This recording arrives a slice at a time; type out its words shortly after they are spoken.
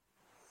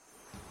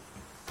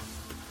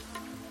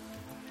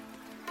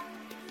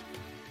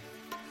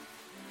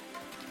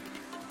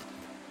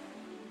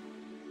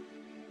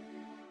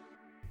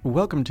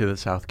Welcome to the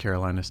South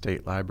Carolina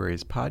State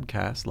Library's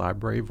podcast,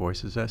 Library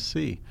Voices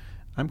SC.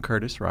 I'm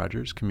Curtis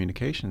Rogers,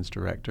 Communications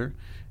Director,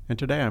 and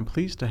today I'm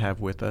pleased to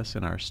have with us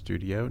in our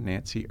studio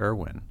Nancy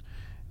Irwin.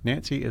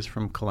 Nancy is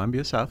from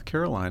Columbia, South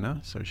Carolina,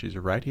 so she's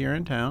right here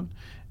in town,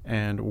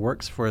 and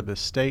works for the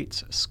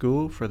state's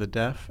School for the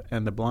Deaf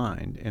and the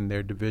Blind in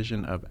their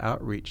Division of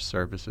Outreach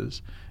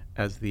Services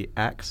as the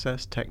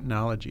Access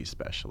Technology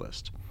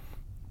Specialist.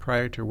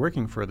 Prior to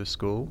working for the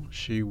school,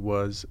 she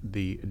was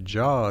the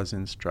JAWS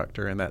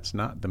instructor, and that's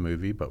not the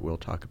movie, but we'll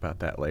talk about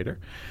that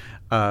later,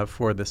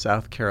 for the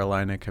South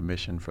Carolina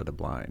Commission for the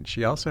Blind.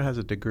 She also has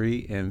a degree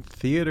in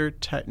theater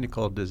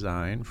technical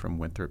design from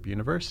Winthrop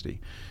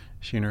University.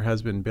 She and her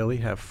husband, Billy,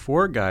 have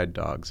 4 guide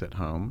dogs at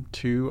home.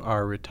 2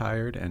 are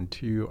retired and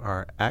 2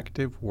 are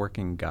active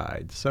working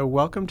guides. So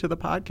welcome to the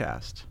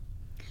podcast.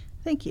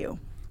 Thank you.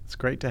 It's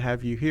great to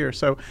have you here.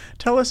 So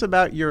tell us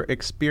about your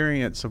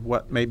experience of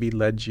what maybe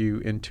led you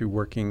into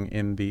working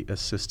in the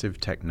assistive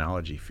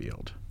technology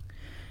field.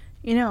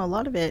 You know, a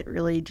lot of it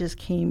really just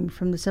came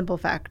from the simple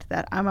fact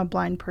that I'm a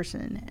blind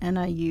person and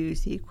I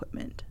use the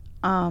equipment.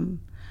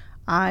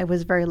 I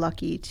was very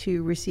lucky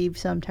to receive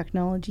some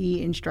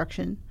technology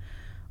instruction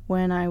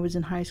when I was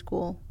in high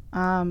school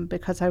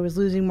because I was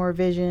losing more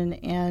vision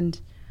and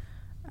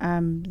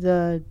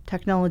the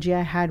technology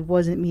I had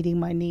wasn't meeting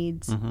my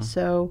needs. Mm-hmm.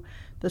 So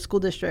the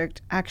school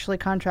district actually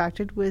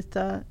contracted with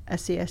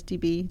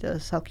SCSDB, the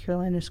South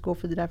Carolina School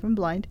for the Deaf and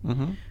Blind,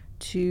 mm-hmm.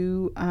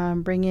 to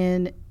bring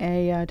in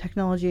a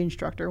technology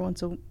instructor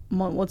once a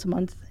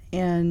month,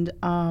 and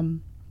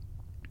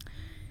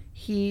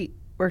he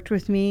worked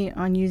with me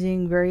on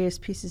using various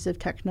pieces of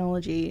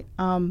technology.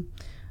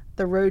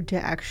 The road to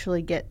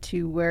actually get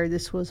to where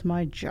this was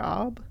my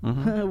job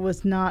mm-hmm.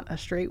 was not a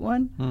straight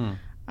one.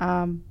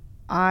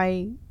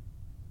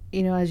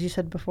 As you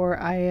said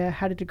before, I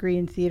had a degree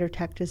in theater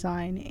tech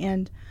design,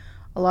 and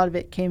a lot of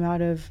it came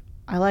out of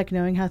I like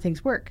knowing how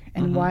things work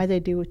and mm-hmm. why they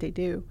do what they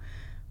do.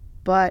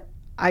 But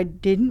I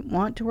didn't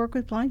want to work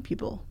with blind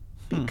people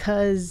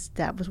because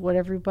that was what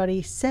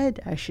everybody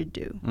said I should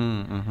do.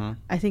 Mm-hmm.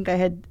 I think I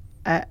had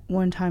at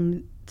one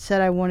time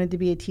said I wanted to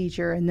be a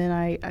teacher, and then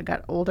I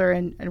got older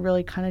and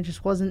really kind of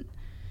just wasn't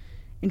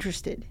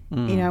interested.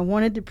 I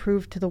wanted to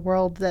prove to the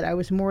world that I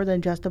was more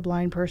than just a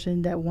blind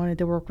person that wanted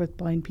to work with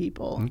blind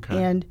people.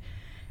 Okay. And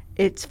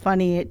it's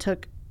funny, it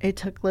took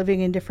living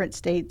in different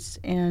states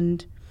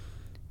and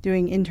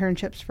doing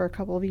internships for a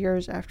couple of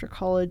years after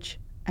college,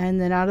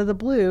 and then out of the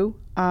blue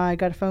I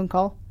got a phone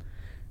call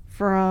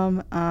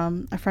from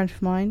a friend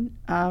of mine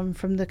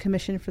from the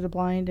Commission for the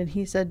Blind, and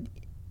he said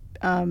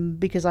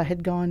because I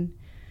had gone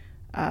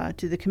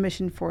to the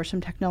commission for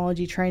some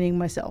technology training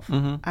myself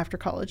mm-hmm. after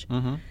college.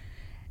 Mm-hmm.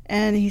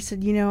 And he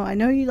said, I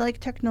know you like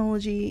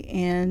technology,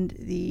 and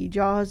the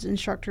JAWS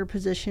instructor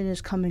position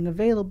is coming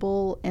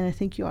available, and I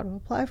think you ought to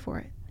apply for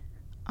it.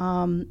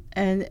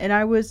 And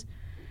I was,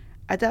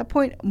 at that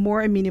point,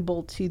 more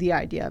amenable to the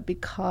idea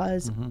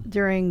because mm-hmm.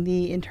 during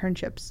the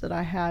internships that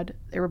I had,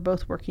 they were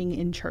both working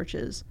in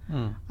churches.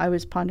 I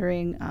was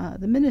pondering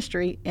the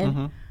ministry, and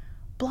mm-hmm.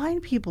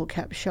 blind people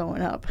kept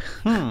showing up,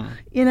 and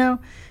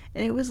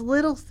it was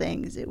little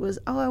things. It was,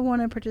 I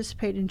want to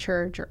participate in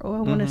church, or, I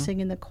want to mm-hmm.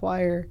 sing in the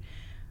choir.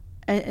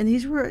 And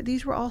these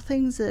were all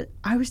things that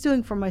I was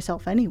doing for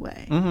myself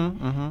anyway.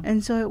 Mm-hmm, mm-hmm.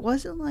 And so it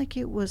wasn't like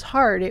it was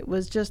hard. It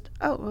was just,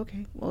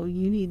 okay, well,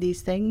 you need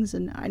these things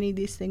and I need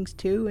these things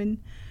too. And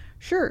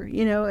sure,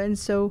 and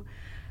so,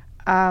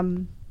 I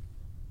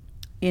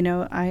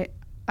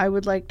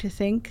would like to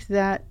think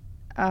that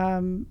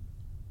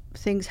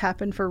things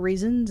happen for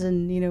reasons,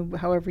 and,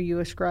 however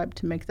you ascribe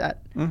to make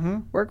that mm-hmm.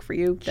 work for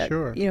you, that,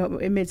 sure.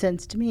 It made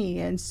sense to me.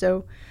 And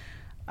so,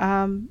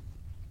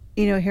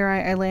 here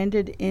I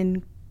landed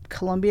in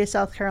Columbia,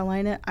 South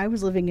Carolina. I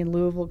was living in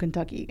Louisville,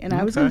 Kentucky, and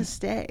I was going to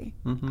stay.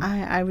 Mm-hmm.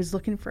 I was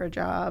looking for a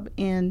job,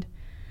 and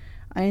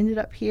I ended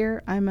up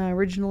here. I'm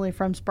originally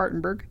from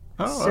Spartanburg.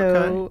 Oh,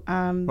 okay.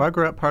 Well, I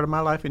grew up part of my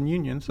life in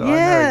Union, so I know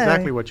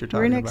exactly what you're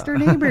talking about. We're next door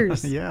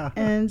neighbors. Yeah.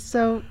 And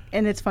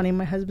it's funny,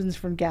 my husband's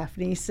from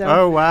Gaffney, so.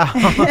 Oh, wow.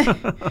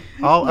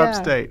 All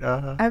upstate.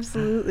 Uh-huh.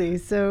 Absolutely.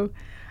 So,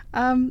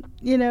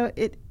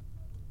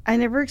 I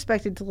never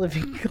expected to live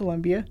in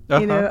Columbia.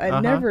 I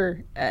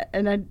never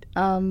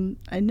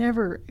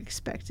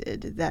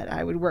expected that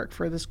I would work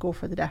for the School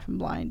for the Deaf and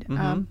Blind.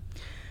 Mm-hmm.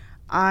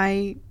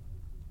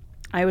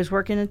 I was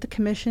working at the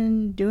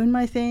commission, doing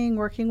my thing,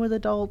 working with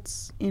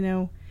adults.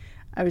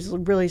 I was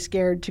really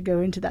scared to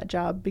go into that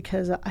job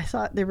because I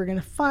thought they were going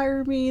to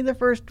fire me the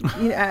first,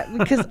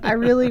 because I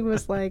really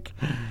was like,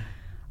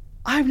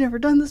 I've never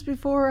done this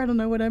before. I don't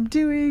know what I'm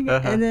doing.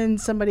 Uh-huh. And then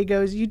somebody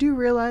goes, you do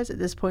realize at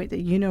this point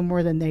that you know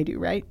more than they do,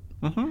 right?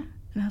 Mm-hmm.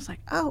 And I was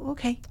like,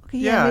 okay,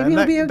 maybe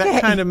it'll be okay.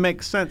 That kind of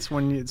makes sense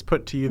when it's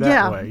put to you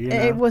that way.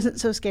 It wasn't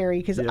so scary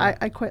because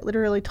I quite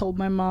literally told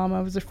my mom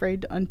I was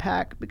afraid to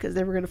unpack because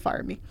they were going to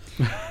fire me.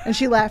 And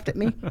she laughed at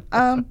me.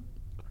 But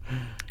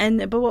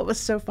what was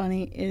so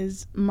funny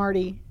is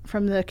Marty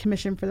from the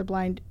Commission for the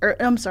Blind,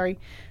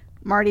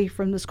 Marty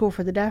from the School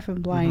for the Deaf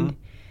and Blind,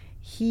 mm-hmm.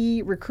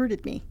 he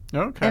recruited me.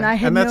 Okay. And I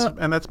had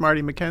that's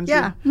Marty McKenzie?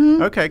 Yeah.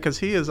 Mm-hmm. Okay, because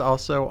he is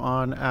also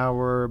on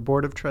our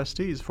board of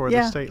trustees for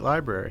the state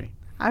library.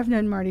 I've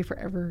known Marty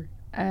forever,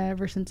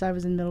 ever since I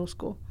was in middle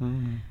school.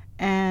 Mm-hmm.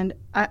 And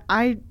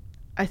I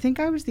think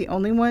I was the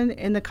only one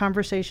in the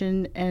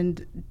conversation,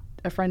 and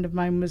a friend of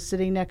mine was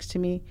sitting next to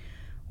me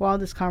while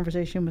this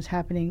conversation was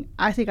happening.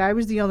 I think I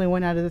was the only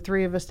one out of the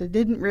three of us that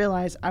didn't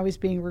realize I was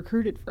being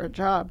recruited for a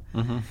job.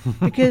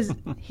 Mm-hmm. Because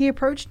he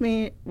approached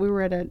me. We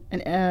were at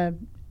a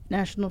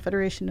National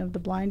Federation of the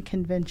Blind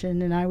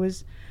convention, and I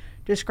was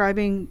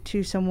describing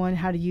to someone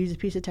how to use a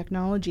piece of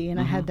technology, and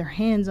I had their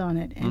hands on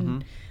it,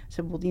 and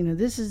said, well,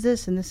 this is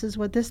this, and this is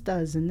what this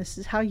does, and this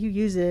is how you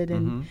use it.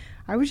 And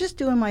I was just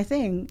doing my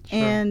thing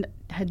and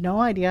had no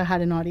idea I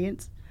had an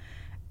audience.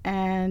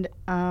 And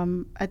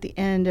at the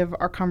end of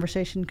our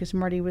conversation, because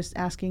Marty was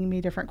asking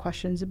me different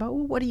questions about,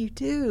 well, what do you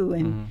do?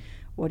 And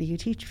what do you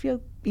teach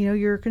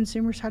your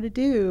consumers how to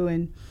do?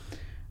 And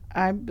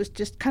I was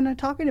just kind of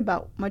talking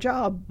about my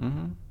job.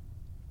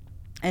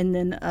 And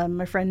then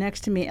my friend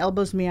next to me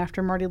elbows me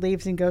after Marty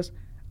leaves and goes,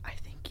 I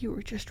think you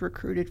were just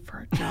recruited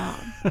for a job.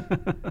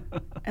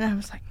 And I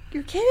was like,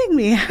 you're kidding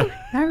me.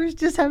 I was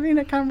just having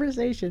a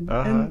conversation.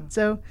 And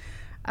so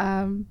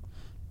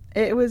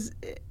it was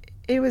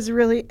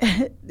really,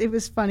 it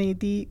was funny.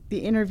 The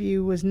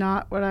interview was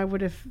not what I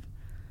would have.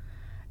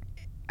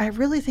 I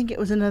really think it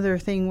was another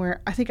thing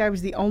where I think I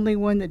was the only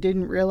one that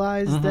didn't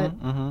realize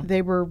that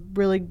they were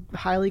really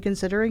highly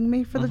considering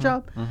me for the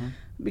job.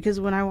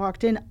 Because when I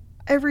walked in,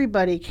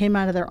 everybody came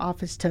out of their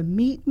office to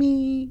meet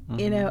me,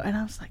 and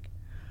I was like,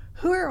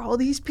 who are all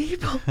these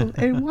people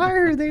and why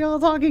are they all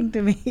talking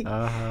to me?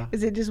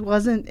 Because it just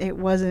wasn't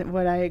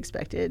what I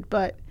expected.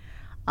 But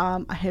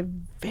I have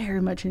very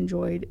much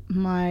enjoyed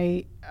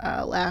my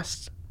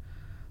last,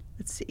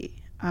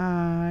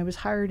 I was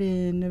hired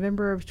in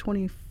November of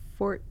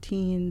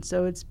 2014,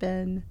 so it's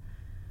been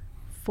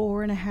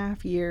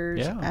 4.5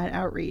 years at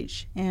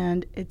Outreach.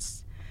 And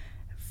it's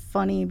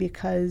funny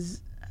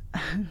because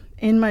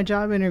in my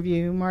job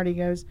interview, Marty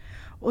goes,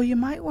 well, you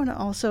might want to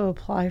also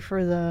apply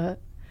for the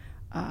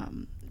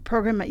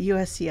program at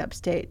USC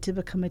Upstate to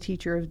become a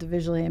teacher of the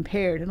visually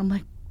impaired. And I'm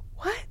like,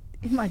 what?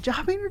 In my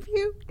job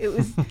interview? It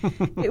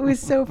was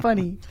so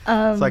funny.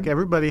 It's like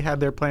everybody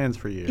had their plans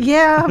for you.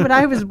 Yeah, but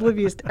I was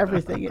oblivious to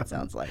everything, it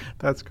sounds like.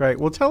 That's great.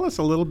 Well, tell us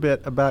a little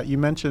bit about,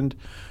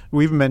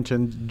 we've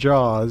mentioned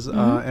JAWS,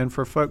 and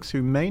for folks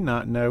who may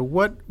not know,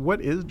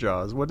 what is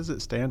JAWS? What does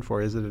it stand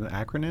for? Is it an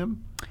acronym?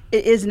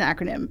 It is an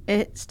acronym.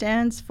 It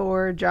stands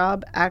for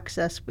Job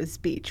Access with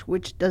Speech,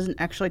 which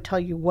doesn't actually tell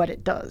you what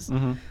it does.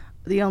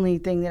 The only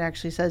thing that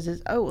actually says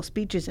is, oh, well,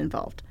 speech is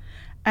involved.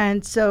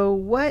 And so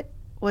what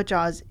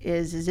JAWS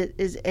is it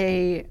is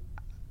a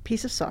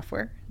piece of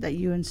software that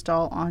you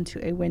install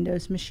onto a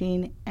Windows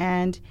machine,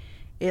 and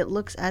it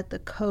looks at the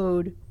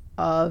code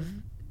of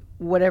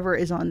whatever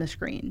is on the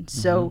screen.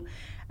 So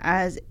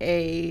as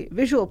a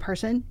visual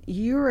person,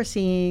 you are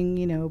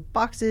seeing,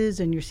 boxes,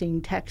 and you're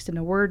seeing text in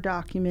a Word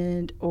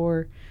document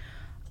or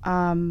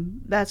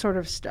that sort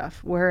of stuff.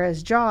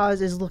 Whereas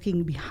JAWS is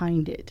looking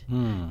behind it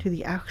to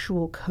the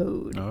actual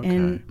code. Okay.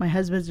 And my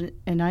husband's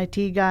an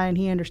IT guy, and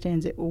he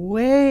understands it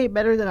way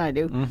better than I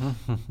do.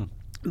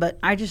 But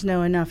I just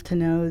know enough to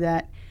know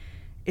that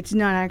it's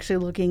not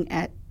actually looking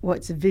at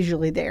what's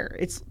visually there.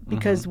 It's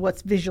because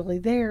what's visually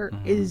there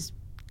is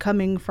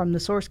coming from the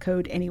source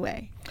code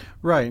anyway.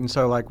 Right, and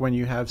so like when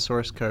you have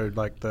source code,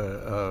 like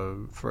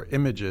for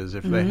images,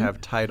 if they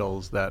have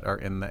titles that are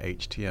in the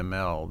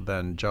HTML,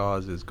 then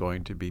JAWS is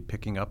going to be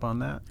picking up on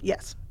that?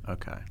 Yes.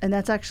 Okay. And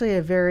that's actually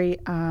a very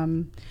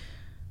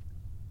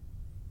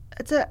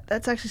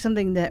that's actually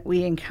something that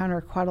we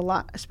encounter quite a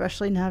lot,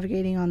 especially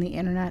navigating on the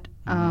internet.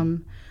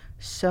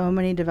 So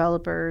many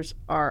developers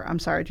I'm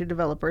sorry to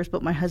developers,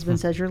 but my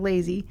husband says you're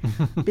lazy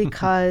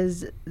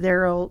because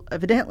they're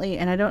evidently,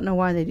 and I don't know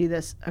why they do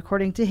this,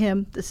 according to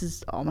him, this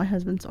is all my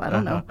husband, so I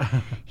don't know.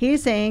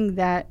 He's saying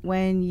that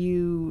when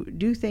you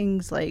do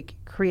things like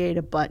create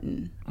a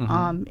button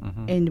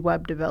in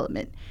web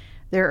development,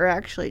 there are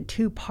actually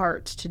two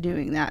parts to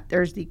doing that.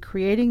 There's the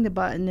creating the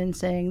button and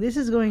saying this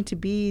is going to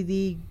be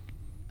the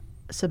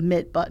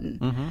submit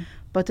button.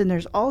 But then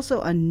there's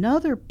also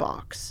another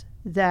box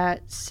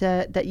that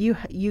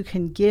you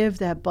can give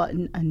that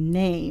button a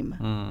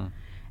name.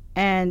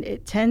 And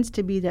it tends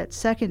to be that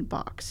second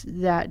box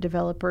that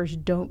developers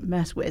don't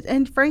mess with.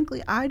 And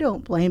frankly, I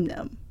don't blame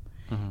them.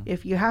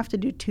 If you have to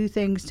do two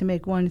things to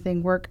make one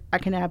thing work, I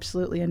can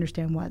absolutely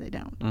understand why they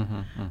don't.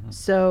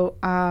 So,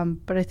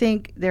 but I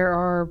think there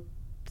are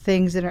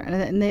things that are,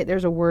 and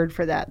there's a word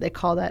for that. They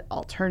call that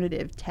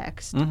alternative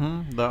text.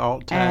 The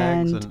alt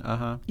tags.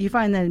 And you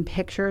find that in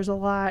pictures a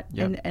lot.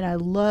 And I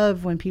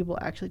love when people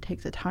actually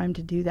take the time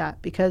to do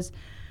that, because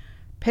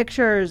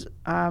pictures,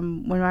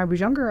 when I was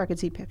younger, I could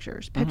see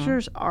pictures.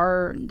 Pictures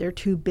they're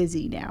too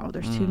busy now.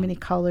 There's too many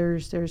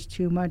colors. There's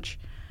too much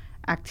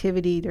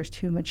activity. There's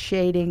too much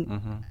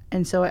shading.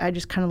 And so I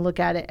just kind of look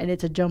at it, and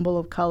it's a jumble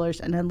of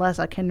colors. And unless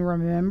I can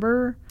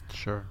remember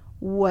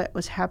what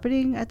was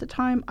happening at the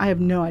time, I have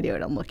no idea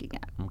what I'm looking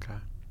at. Okay.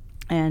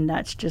 And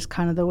that's just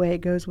kind of the way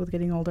it goes with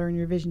getting older and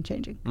your vision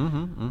changing.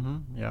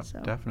 Yeah,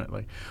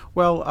 definitely.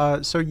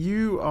 Well, so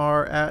you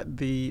are at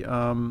the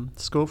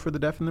School for the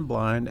Deaf and the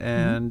Blind,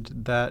 and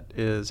that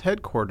is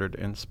headquartered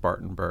in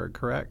Spartanburg,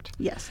 correct?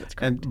 Yes, that's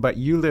correct. But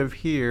you live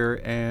here,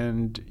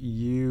 and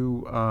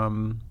you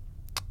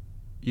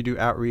do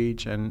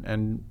outreach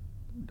and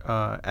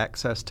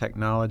access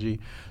technology.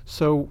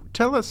 So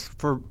tell us,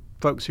 for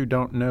folks who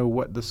don't know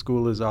what the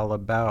school is all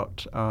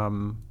about,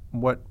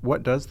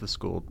 what does the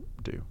school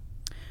do?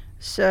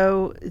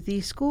 So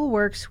the school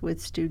works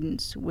with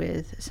students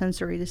with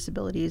sensory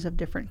disabilities of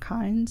different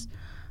kinds.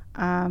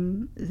 I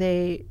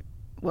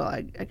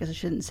guess I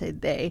shouldn't say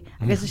they.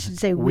 I guess I should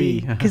say we,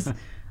 because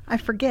I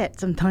forget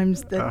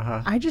sometimes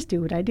that I just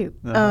do what I do.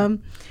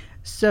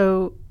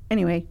 So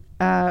anyway,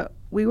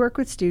 we work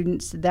with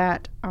students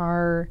that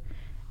are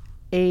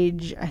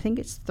age, I think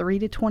it's 3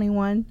 to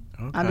 21,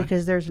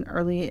 because there's an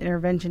early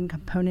intervention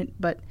component,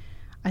 but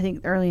I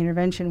think early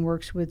intervention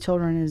works with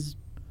children as,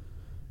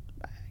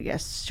 I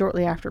guess,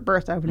 shortly after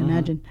birth, I would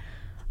imagine,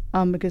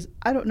 because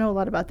I don't know a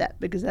lot about that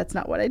because that's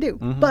not what I do.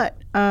 But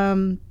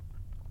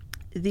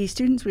the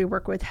students we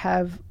work with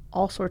have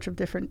all sorts of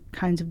different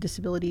kinds of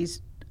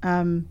disabilities.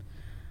 On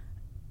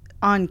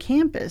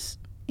campus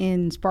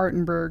in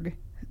Spartanburg,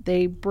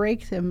 they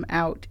break them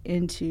out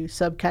into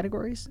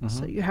subcategories.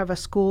 So you have a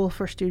school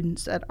for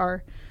students that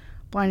are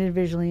blind and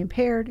visually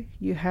impaired.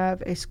 You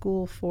have a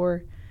school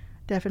for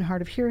deaf and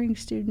hard of hearing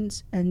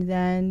students, and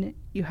then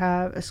you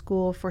have a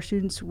school for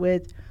students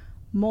with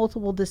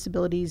multiple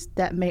disabilities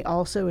that may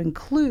also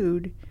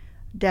include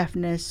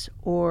deafness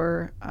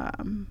or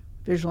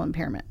visual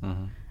impairment.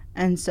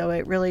 And so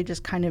it really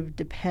just kind of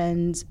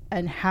depends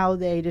on how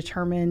they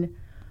determine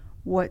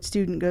what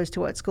student goes to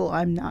what school.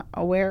 I'm not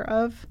aware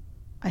of.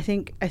 I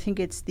think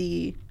it's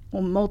the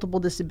multiple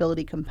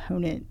disability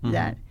component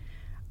that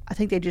I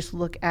think they just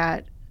look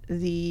at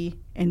the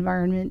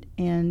environment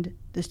and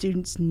the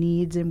students'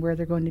 needs and where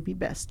they're going to be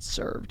best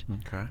served.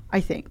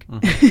 I think.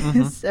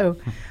 So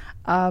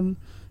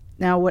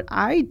now what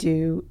I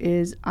do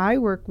is I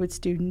work with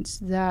students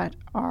that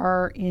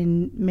are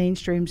in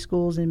mainstream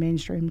schools and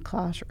mainstream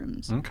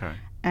classrooms.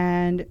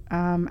 And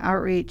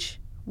outreach,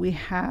 we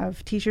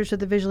have teachers of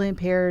the visually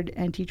impaired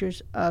and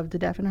teachers of the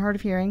deaf and hard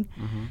of hearing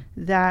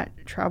that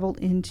travel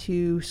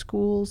into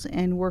schools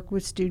and work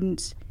with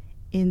students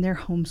in their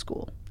home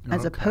school,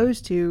 as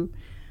opposed to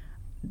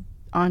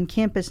on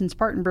campus in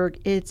Spartanburg,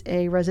 it's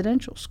a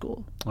residential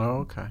school.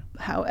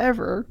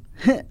 However,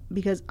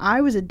 because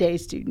I was a day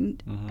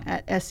student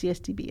at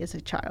SCSDB as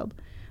a child,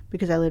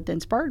 because I lived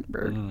in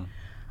Spartanburg,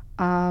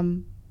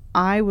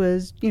 I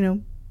was,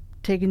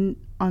 taken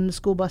on the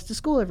school bus to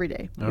school every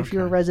day. If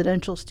you're a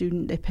residential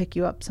student, they pick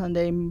you up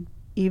Sunday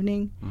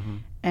evening,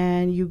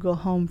 and you go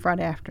home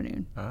Friday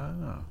afternoon.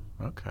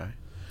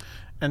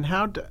 And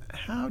how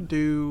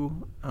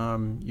do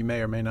you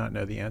may or may not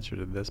know the answer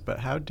to this, but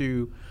how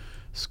do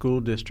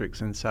school districts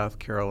in South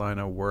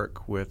Carolina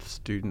work with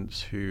students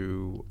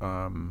who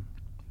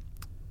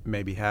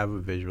maybe have a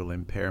visual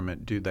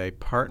impairment? Do they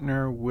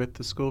partner with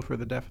the School for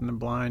the Deaf and the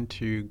Blind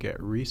to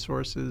get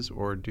resources,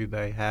 or do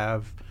they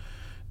have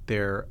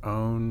their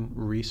own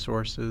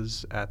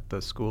resources at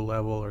the school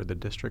level or the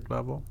district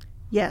level?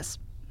 Yes.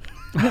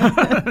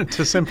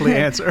 To simply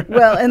answer.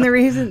 Well, and the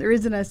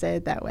reason I say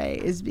it that way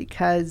is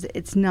because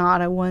it's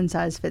not a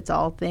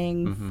one-size-fits-all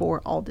thing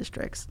for all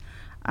districts.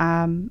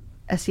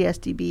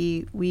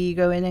 SCSDB, we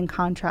go in and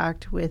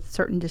contract with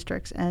certain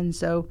districts, and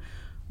so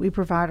we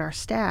provide our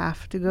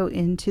staff to go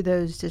into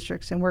those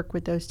districts and work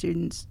with those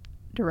students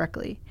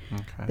directly.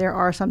 There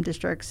are some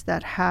districts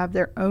that have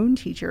their own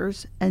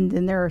teachers, and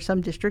then there are some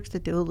districts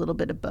that do a little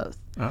bit of both.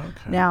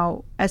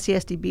 Now,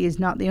 SCSDB is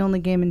not the only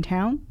game in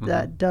town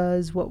that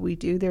does what we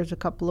do. There's a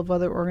couple of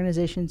other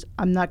organizations.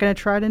 I'm not going to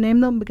try to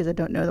name them because I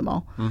don't know them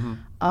all.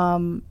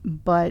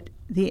 But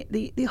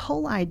the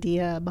whole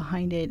idea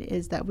behind it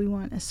is that we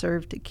want to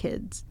serve to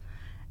kids,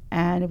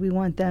 and we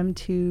want them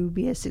to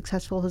be as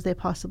successful as they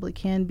possibly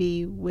can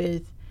be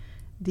with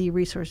the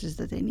resources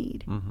that they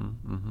need.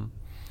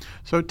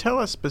 So tell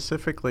us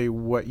specifically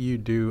what you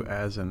do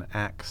as an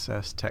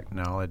access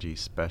technology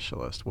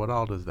specialist. What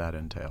all does that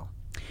entail?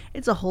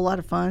 It's a whole lot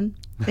of fun.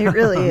 It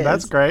really is.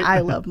 That's great. I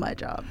love my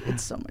job.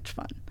 It's so much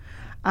fun.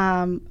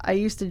 I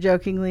used to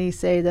jokingly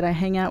say that I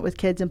hang out with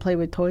kids and play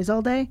with toys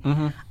all day.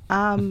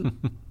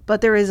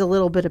 But there is a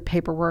little bit of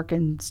paperwork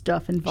and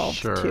stuff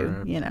involved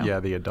too. Yeah,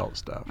 the adult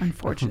stuff.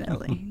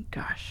 Unfortunately.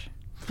 Gosh.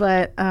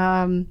 But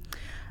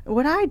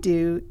what I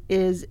do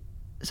is,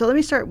 so let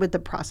me start with the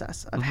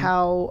process of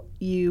how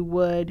you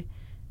would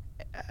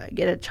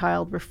get a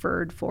child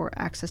referred for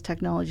access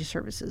technology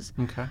services.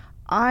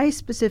 I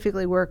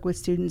specifically work with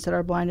students that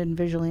are blind and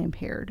visually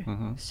impaired.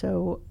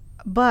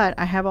 But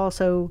I have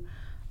also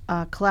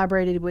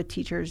collaborated with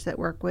teachers that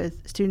work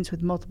with students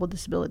with multiple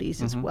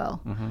disabilities as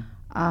well.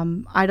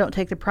 I don't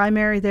take the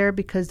primary there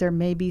because there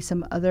may be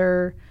some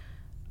other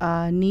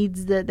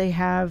needs that they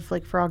have,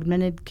 like for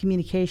augmented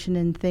communication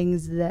and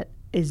things that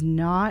is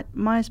not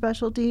my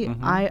specialty.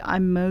 I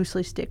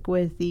mostly stick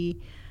with the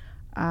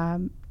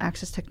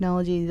access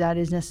technology that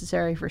is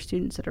necessary for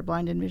students that are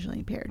blind and visually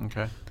impaired.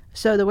 Okay.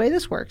 So the way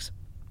this works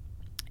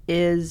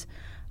is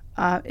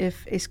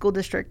if a school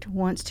district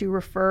wants to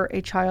refer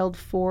a child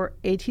for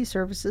AT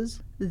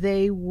services,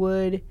 they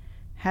would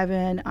have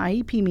an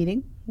IEP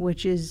meeting,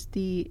 which is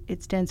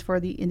it stands for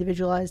the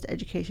Individualized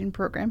Education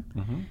Program.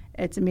 Mm-hmm.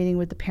 It's a meeting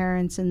with the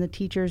parents and the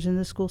teachers and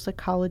the school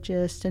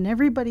psychologist and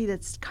everybody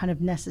that's kind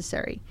of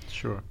necessary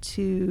Sure.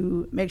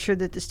 to make sure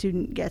that the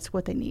student gets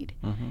what they need.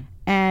 Mm-hmm.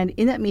 And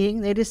in that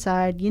meeting, they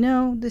decide,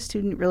 this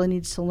student really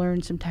needs to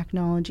learn some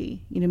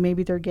technology.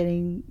 Maybe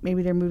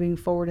they're moving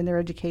forward in their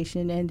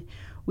education. And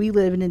we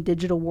live in a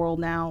digital world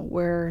now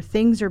where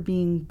things are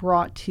being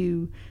brought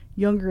to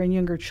younger and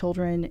younger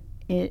children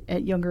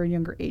at younger and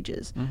younger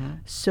ages. Mm-hmm.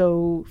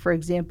 So, for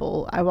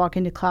example, I walk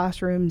into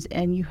classrooms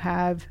and you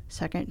have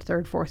second,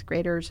 third, fourth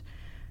graders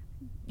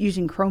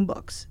using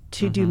Chromebooks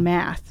to do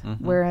math,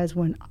 whereas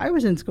when I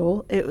was in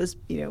school, it was,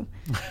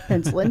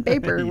 pencil and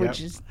paper, Yep.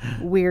 which is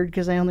weird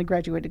because I only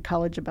graduated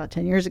college about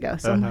 10 years ago.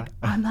 So I'm like,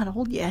 I'm not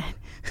old yet.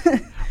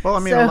 Well,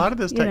 a So, lot of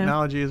this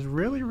technology is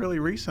really, really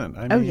recent.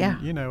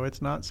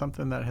 It's not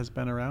something that has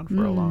been around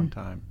for a long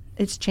time.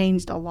 It's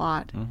changed a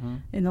lot.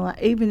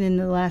 Even in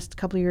the last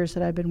couple of years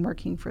that I've been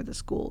working for the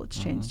school, it's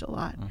changed a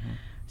lot.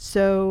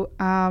 So,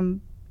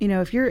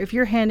 if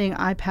you're handing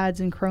iPads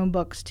and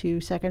Chromebooks to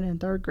second and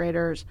third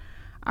graders,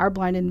 our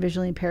blind and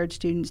visually impaired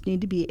students need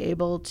to be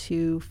able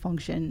to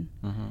function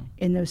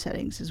in those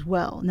settings as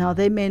well. Now,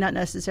 they may not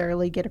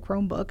necessarily get a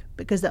Chromebook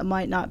because that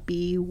might not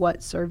be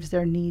what serves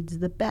their needs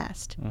the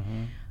best.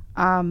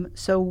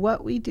 So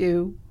what we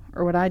do,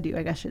 or what I do,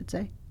 I guess I should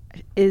say,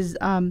 is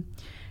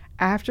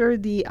after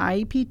the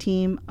IEP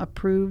team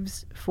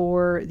approves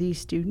for the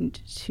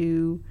student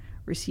to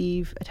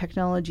receive a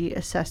technology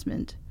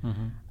assessment,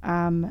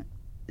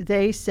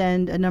 they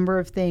send a number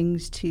of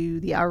things to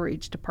the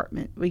outreach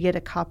department. We get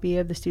a copy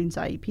of the student's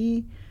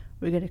IEP.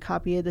 We get a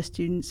copy of the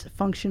student's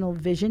functional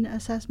vision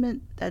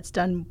assessment that's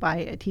done by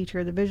a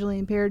teacher of the visually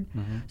impaired,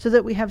 so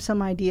that we have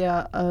some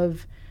idea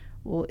of,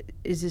 well,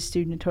 is this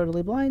student a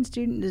totally blind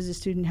student? Does the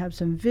student have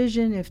some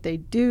vision? If they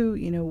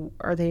do,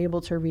 are they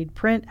able to read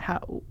print?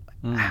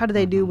 How do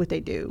they do what they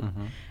do?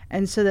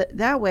 And so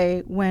that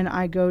way, when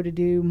I go to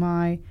do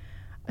my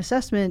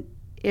assessment,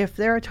 if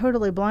they're a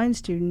totally blind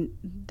student,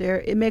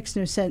 it makes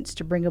no sense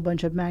to bring a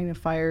bunch of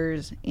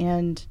magnifiers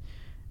and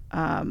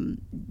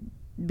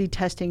be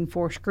testing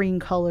for screen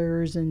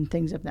colors and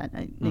things of that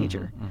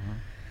nature.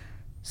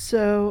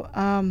 So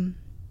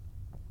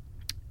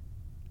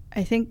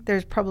I think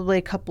there's probably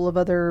a couple of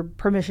other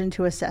permission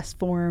to assess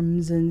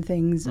forms and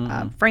things.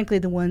 Frankly,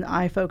 the one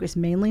I focus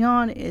mainly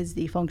on is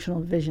the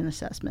functional vision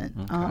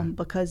assessment,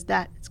 because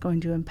that is going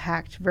to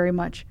impact very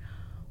much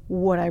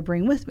what I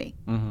bring with me.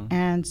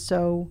 And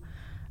so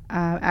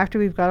after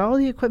we've got all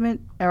the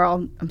equipment,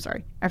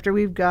 after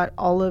we've got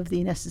all of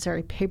the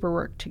necessary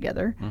paperwork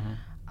together,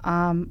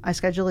 I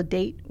schedule a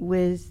date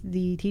with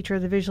the teacher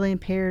of the visually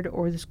impaired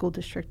or the school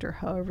district, or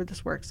however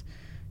this works,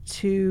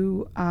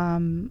 to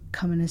come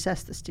and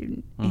assess the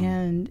student.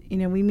 And,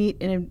 we meet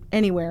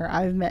anywhere.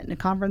 I've met in a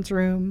conference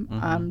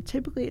room.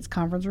 Typically it's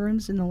conference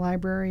rooms in the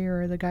library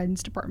or the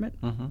guidance department.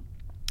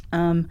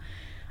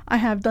 I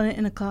have done it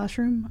in a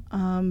classroom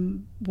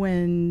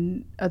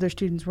when other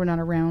students were not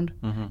around.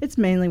 It's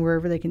mainly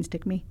wherever they can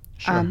stick me.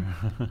 Sure.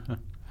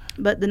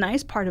 But the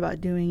nice part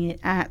about doing it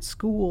at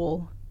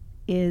school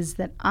is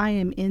that I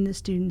am in the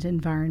student's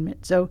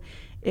environment. So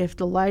if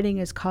the lighting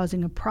is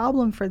causing a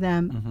problem for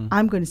them,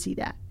 I'm going to see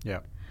that. Yeah.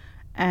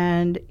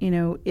 And,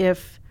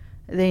 if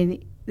they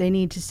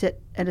need to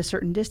sit at a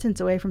certain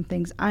distance away from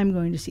things, I'm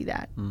going to see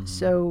that.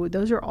 So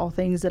those are all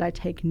things that I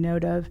take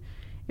note of.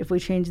 If we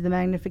change the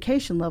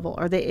magnification level,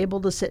 are they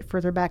able to sit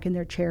further back in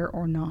their chair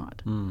or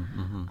not?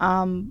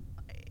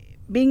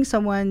 Being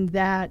someone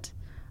that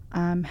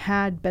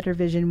had better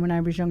vision when I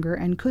was younger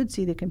and could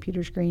see the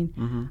computer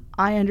screen,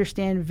 I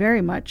understand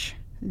very much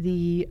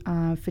the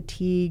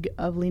fatigue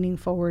of leaning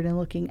forward and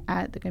looking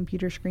at the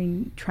computer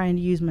screen, trying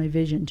to use my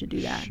vision to do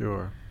that.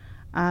 Sure.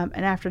 And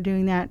after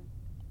doing that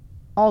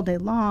all day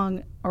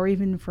long, or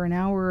even for an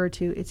hour or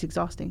two, it's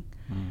exhausting.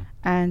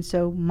 And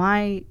so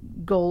my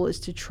goal is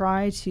to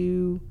try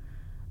to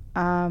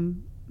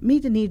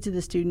meet the needs of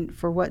the student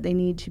for what they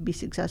need to be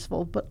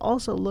successful, but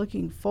also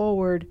looking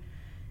forward,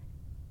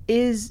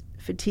 is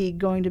fatigue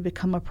going to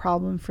become a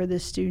problem for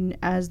this student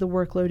as the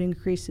workload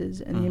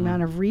increases and the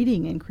amount of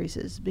reading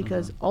increases?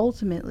 Because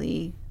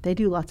ultimately they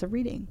do lots of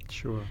reading.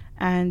 Sure.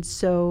 And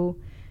so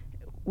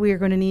we are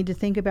going to need to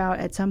think about,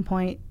 at some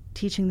point,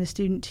 teaching the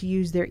student to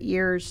use their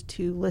ears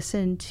to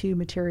listen to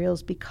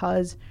materials,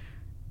 because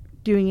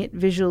doing it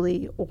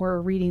visually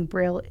or reading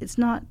Braille, it's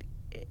not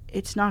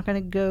going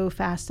to go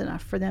fast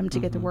enough for them to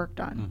get the work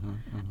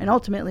done. And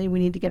ultimately, we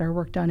need to get our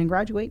work done and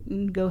graduate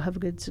and go have a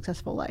good,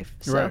 successful life.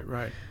 So,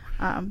 Right.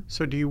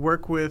 So do you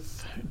work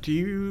with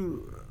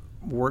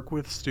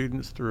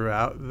students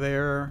throughout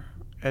their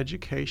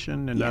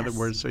education? In other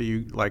words, so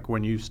you, like,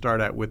 when you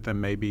start out with them,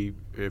 maybe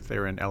if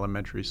they're in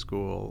elementary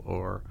school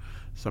or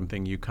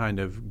something, you kind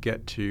of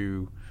get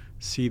to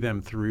see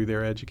them through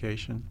their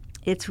education?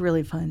 it's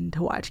really fun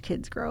to watch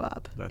kids grow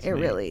up. That's it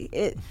neat.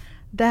 really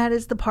that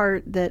is the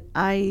part that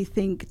I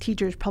think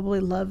teachers probably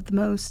love the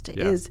most,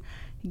 is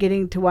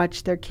getting to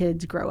watch their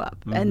kids grow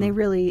up. And they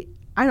really,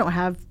 I don't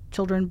have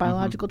children,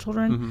 biological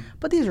children,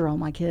 but these are all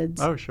my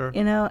kids. Oh, sure.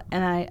 You know,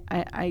 and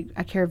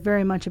I care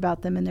very much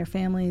about them and their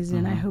families,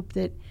 and I hope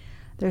that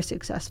they're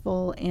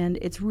successful. And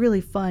it's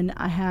really fun.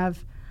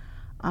 I've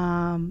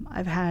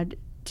had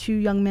 2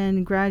 young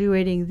men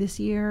graduating this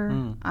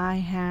year. I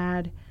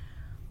had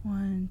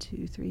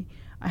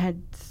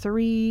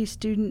 3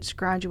 students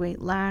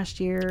graduate last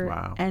year.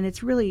 Wow. And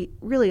it's really,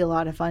 really a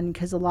lot of fun,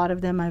 because a lot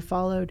of them I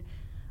followed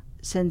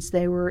since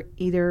they were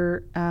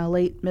either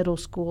late middle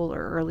school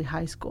or early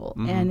high school.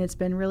 And it's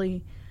been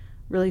really,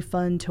 really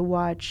fun to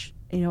watch,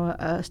 you know,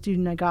 a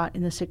student I got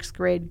in the 6th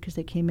grade, because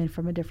they came in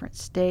from a different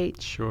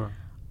state. Sure.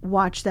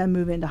 Watch them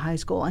move into high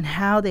school and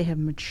how they have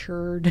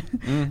matured,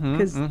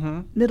 because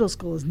middle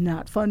school is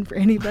not fun for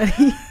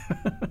anybody.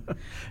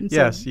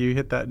 Yes, you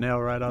hit that nail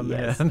right on the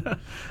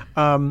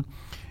head.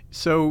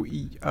 So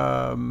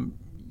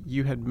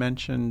you had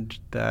mentioned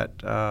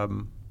that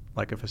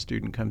like if a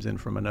student comes in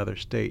from another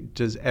state,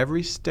 does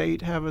every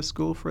state have a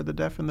school for the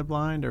deaf and the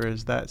blind, or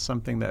is that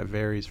something that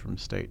varies from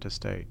state to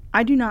state?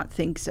 I do not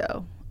think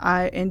so.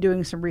 In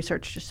doing some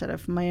research just out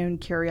of my own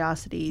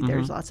curiosity,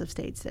 there's lots of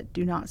states that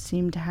do not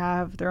seem to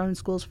have their own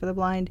schools for the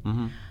blind.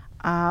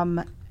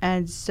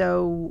 And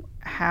so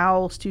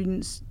how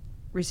students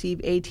receive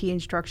AT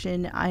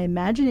instruction, I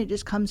imagine it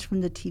just comes from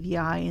the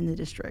TVI in the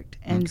district.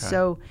 And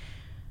so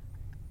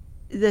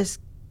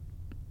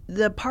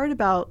the part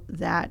about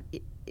that,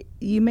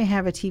 you may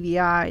have a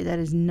TVI that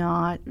is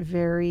not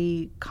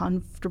very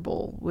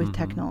comfortable with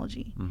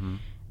technology.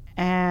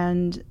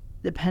 And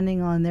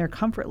depending on their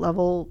comfort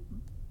level,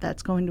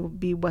 that's going to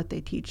be what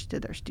they teach to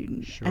their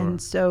students. Sure.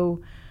 And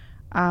so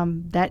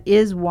that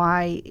is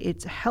why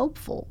it's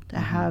helpful to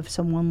have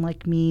someone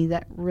like me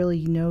that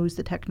really knows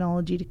the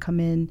technology to come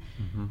in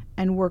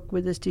and work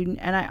with the student.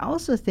 And I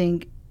also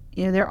think,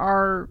 you know, there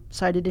are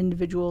sighted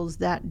individuals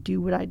that do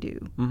what I do.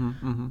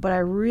 But I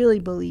really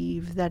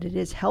believe that it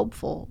is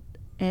helpful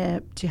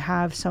to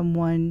have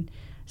someone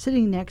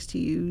sitting next to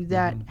you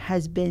that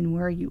has been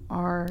where you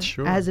are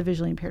as a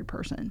visually impaired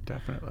person.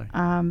 Definitely.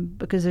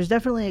 Because there's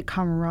definitely a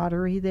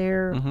camaraderie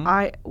there.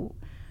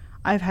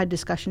 I've had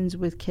discussions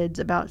with kids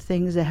about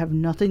things that have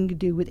nothing to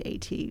do with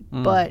AT,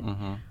 but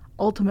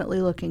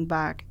ultimately looking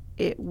back,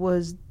 it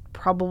was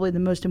probably the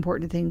most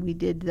important thing we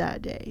did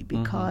that day,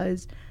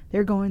 because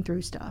they're going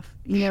through stuff.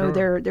 You know,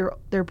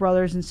 their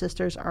brothers and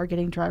sisters are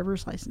getting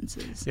driver's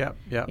licenses. Yep.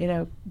 You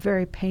know,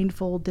 very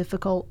painful,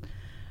 difficult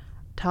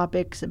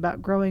topics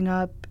about growing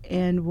up,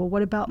 and well,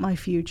 what about my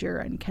future,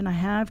 and can I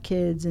have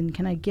kids, and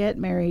can I get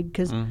married?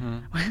 Because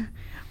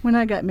when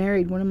I got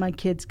married, one of my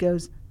kids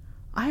goes,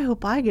 I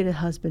hope I get a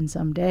husband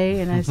someday.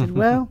 And I said,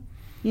 well,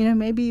 you know,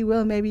 maybe you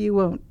will, maybe you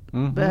won't,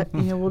 but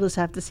you know, we'll just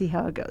have to see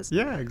how it goes.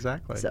 Yeah,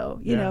 exactly. So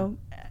you know,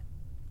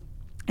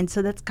 and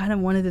so that's kind of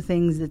one of the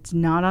things that's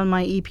not on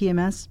my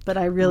EPMS, but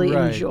I really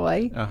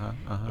enjoy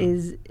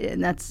is,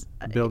 and that's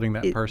building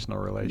that personal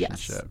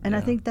relationship. Yes. And I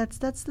think that's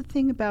the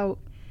thing about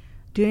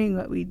doing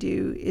what we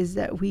do, is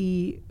that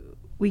we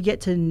get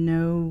to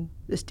know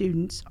the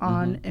students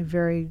on a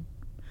very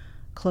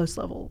close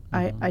level.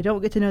 I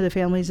don't get to know the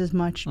families as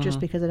much just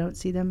because I don't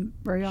see them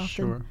very often.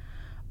 Sure.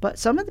 But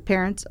some of the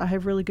parents I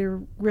have really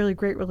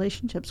great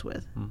relationships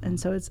with, and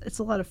so it's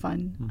a lot of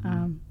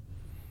fun.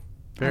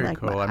 Very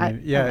cool. I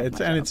mean,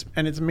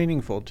 it's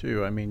meaningful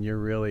too. I mean, you're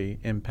really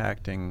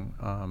impacting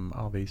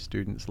all these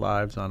students'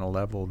 lives on a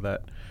level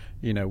that,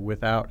 you know,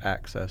 without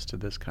access to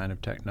this kind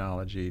of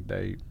technology,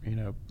 they, you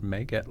know,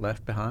 may get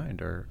left behind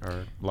or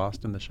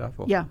lost in the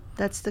shuffle. Yeah,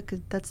 that's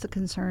the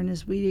concern,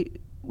 is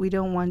we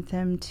don't want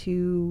them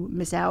to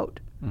miss out,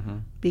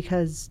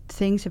 because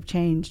things have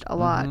changed a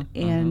lot,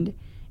 and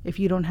if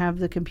you don't have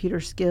the computer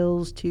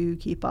skills to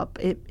keep up,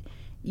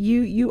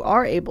 you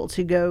are able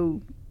to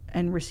go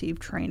and receive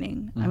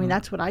training. I mean,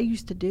 that's what I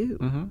used to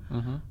do,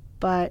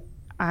 but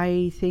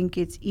I think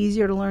it's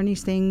easier to learn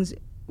these things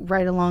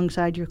right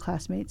alongside your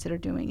classmates that are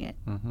doing it.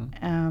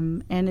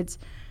 And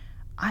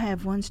I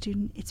have one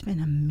student, it's been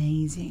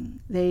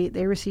amazing. They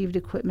received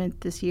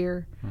equipment this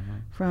year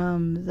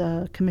from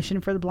the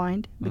Commission for the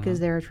Blind, because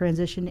they're a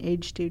transition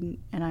age student,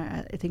 and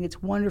I think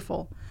it's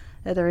wonderful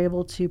that they're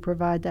able to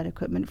provide that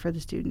equipment for the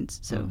students.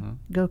 So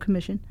go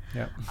Commission.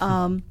 Yep.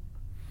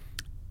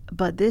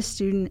 But this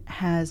student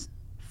has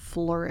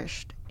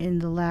flourished in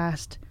the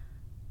last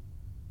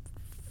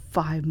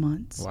 5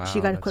 months. Wow, she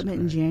got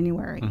equipment in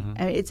January.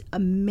 And it's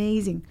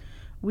amazing.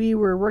 We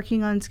were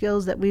working on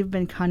skills that we've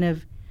been kind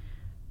of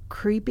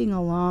creeping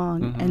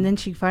along, and then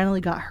she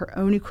finally got her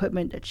own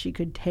equipment that she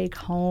could take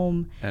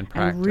home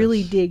and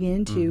really dig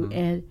into,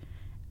 and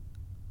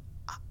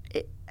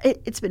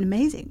it's been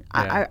amazing.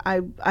 Yeah.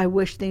 I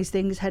wish these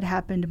things had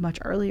happened much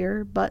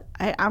earlier, but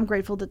I'm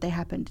grateful that they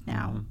happened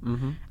now.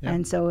 Yeah.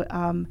 And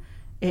so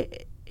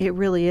it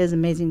really is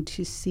amazing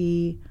to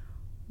see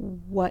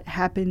what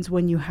happens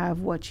when you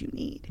have what you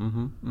need.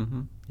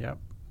 Yep.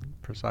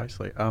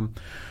 Precisely.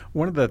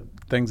 One of the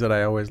things that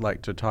I always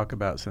like to talk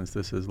about, since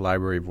this is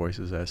Library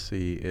Voices SC,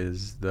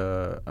 is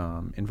the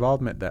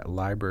involvement that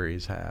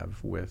libraries have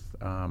with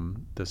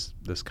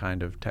this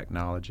kind of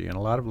technology. And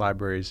a lot of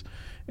libraries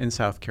in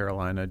South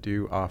Carolina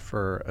do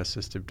offer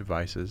assistive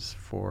devices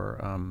for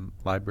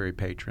library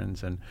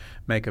patrons and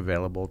make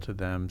available to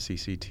them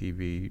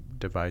CCTV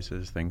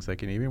devices, things they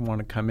can even want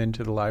to come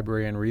into the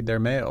library and read their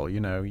mail,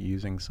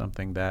 using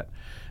something that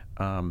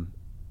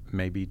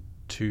may be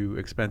too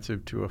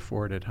expensive to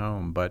afford at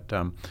home. But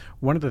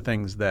one of the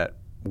things that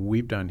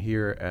we've done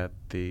here at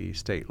the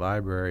State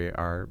Library,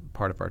 our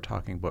part of our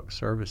Talking Book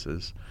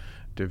Services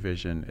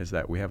division, is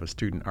that we have a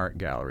student art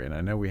gallery. And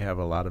I know we have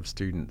a lot of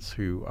students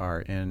who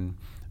are in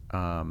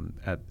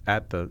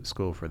at the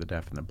School for the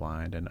Deaf and the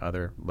Blind and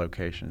other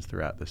locations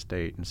throughout the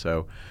state. And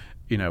so,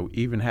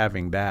 even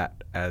having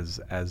that as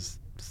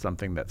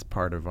something that's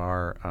part of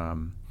our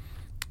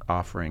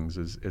offerings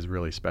is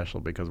really special,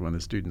 because when the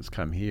students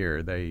come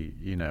here,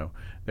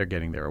 they're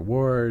getting their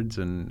awards,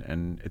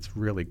 and it's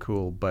really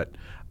cool. But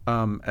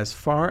as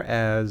far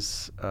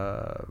as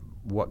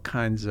what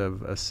kinds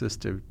of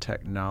assistive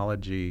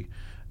technology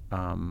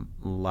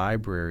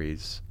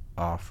libraries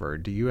offer,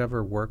 do you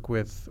ever work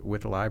with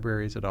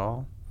libraries at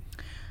all?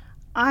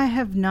 I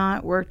have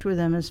not worked with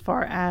them as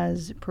far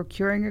as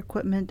procuring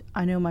equipment.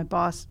 I know my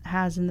boss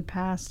has in the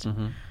past.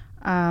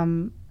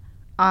 Mm-hmm.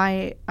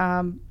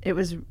 It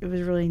was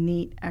really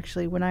neat,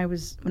 actually. When I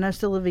was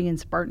still living in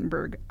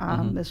Spartanburg,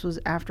 this was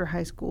after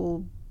high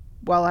school,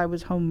 while I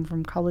was home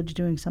from college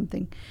doing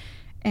something,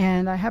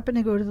 and I happened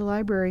to go to the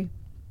library,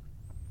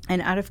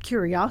 and out of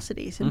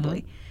curiosity,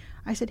 simply,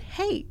 I said,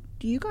 "Hey,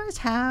 do you guys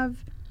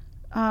have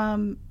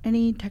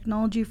any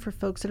technology for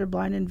folks that are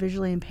blind and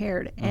visually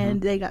impaired?"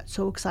 And they got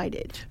so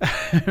excited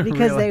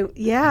because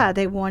Really?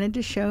 they wanted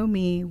to show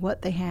me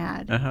what they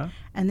had,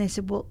 and they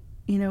said, "Well,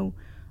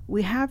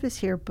 we have this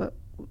here, but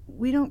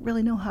we don't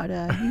really know how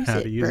to use How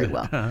it to use very it.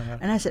 well."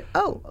 And I said,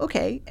 "Oh,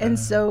 okay." And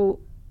so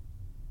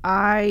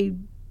they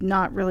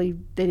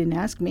didn't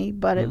ask me,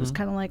 but it was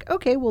kind of like,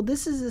 okay, well,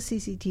 this is a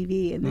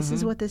CCTV, and this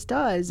is what this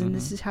does, and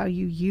this is how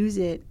you use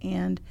it,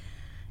 and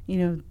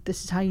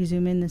this is how you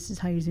zoom in, this is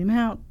how you zoom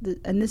out,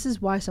 and this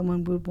is why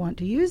someone would want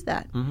to use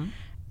that.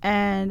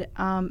 And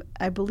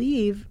I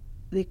believe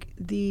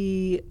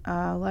the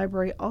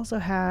library also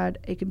had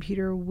a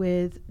computer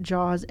with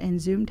JAWS and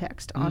Zoom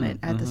text on it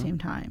at the same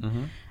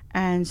time.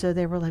 And so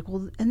they were like,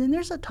 well, and then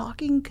there's a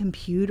talking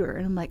computer.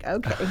 And I'm like,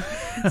 okay.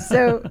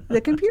 So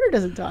the computer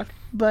doesn't talk,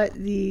 but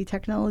the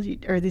technology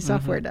or the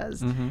software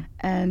does.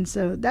 And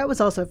so that was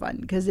also fun,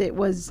 because it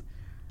was,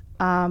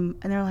 and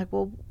they're like,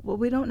 well,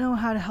 we don't know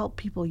how to help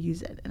people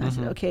use it. And I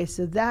said, okay,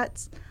 so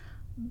that's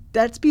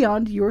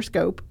beyond your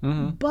scope.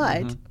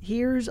 But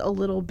here's a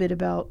little bit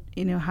about,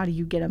 how do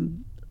you get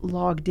them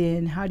logged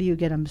in? How do you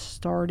get them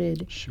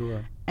started?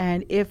 Sure.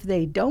 And if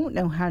they don't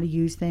know how to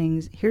use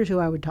things, here's who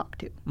I would talk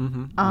to.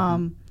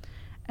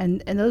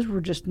 And those were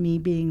just me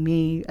being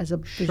me as a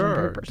visually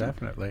impaired person. Sure,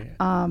 definitely.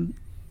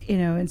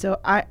 And so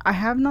I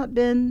have not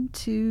been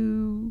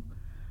to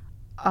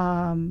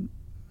the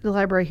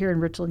library here in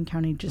Richland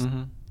County.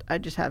 I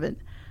just haven't.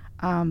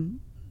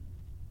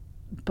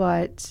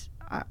 But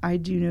I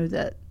do know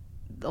that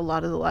a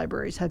lot of the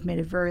libraries have made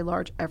a very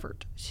large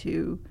effort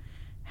to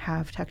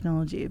have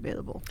technology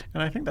available.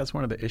 And I think that's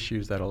one of the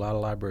issues that a lot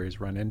of libraries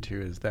run into,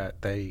 is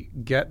that they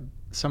get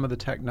some of the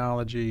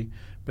technology,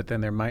 but then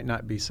there might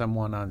not be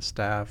someone on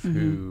staff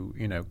who,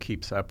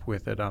 keeps up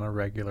with it on a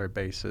regular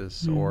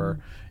basis, or,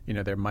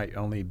 there might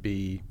only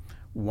be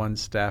one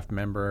staff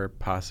member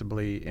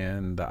possibly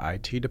in the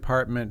IT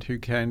department who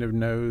kind of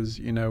knows,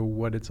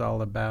 what it's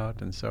all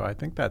about. And so I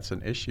think that's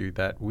an issue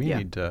that we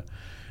need to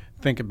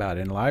think about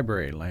in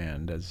library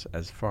land,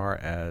 as far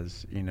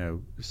as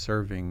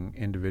serving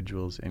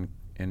individuals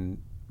in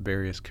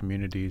various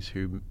communities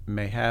who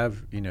may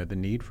have the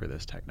need for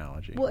this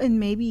technology. Well, and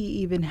maybe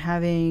even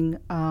having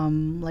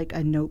like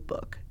a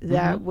notebook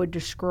that would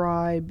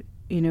describe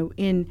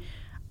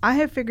I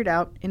have figured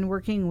out in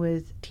working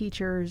with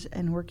teachers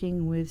and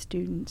working with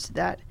students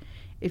that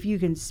if you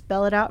can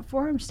spell it out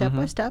for them step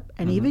by step,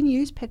 and even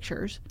use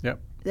pictures,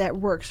 that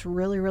works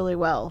really, really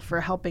well for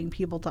helping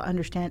people to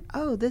understand,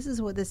 oh, this is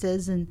what this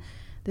is, and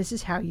this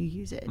is how you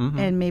use it.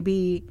 And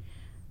maybe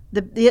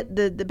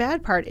the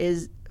bad part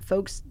is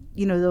folks,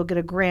 they'll get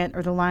a grant,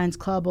 or the Lions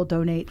Club will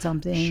donate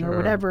something or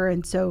whatever.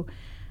 And so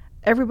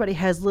everybody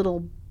has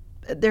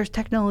their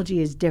technology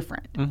is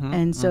different.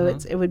 And so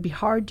it would be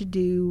hard to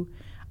do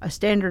a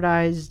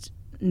standardized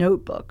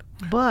notebook.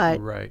 But,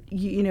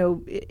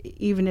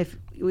 even if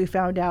we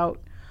found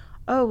out,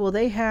 oh, well,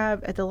 they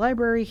have at the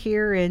library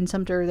here in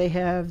Sumter, they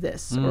have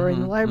this, or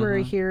in the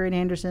library here in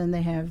Anderson,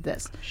 they have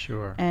this.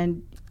 Sure.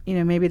 And,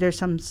 maybe there's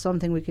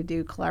something we could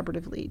do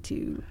collaboratively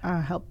to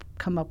help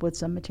come up with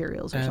some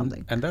materials or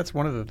something. And that's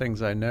one of the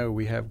things I know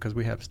we have, because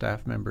we have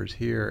staff members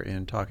here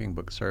in Talking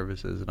Book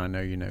Services, and I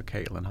know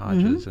Caitlin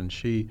Hodges, and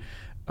she,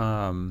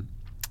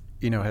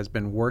 has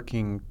been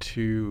working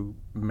to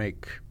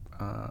make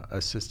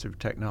assistive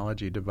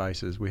technology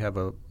devices. We have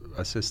a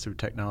assistive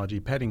technology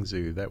petting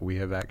zoo that we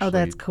have actually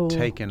that's cool.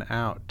 taken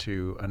out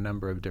to a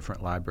number of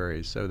different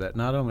libraries so that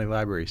not only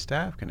library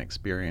staff can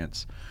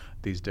experience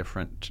these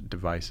different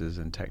devices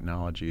and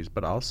technologies,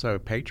 but also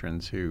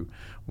patrons who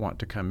want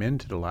to come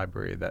into the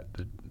library that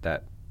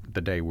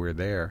the day we're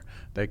there,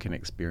 they can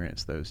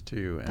experience those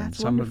too. And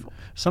That's wonderful.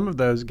 Some of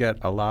those get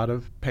a lot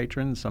of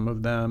patrons, some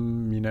of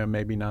them,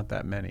 maybe not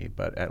that many,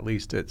 but at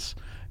least it's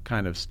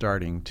kind of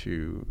starting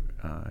to,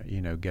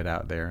 get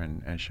out there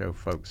and show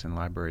folks in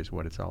libraries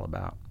what it's all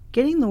about.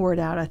 Getting the word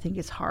out, I think,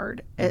 is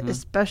hard,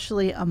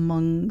 especially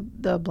among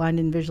the blind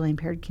and visually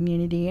impaired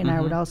community. And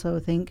I would also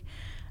think,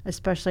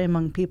 especially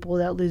among people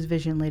that lose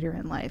vision later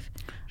in life,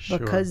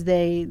 because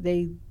they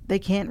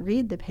can't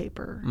read the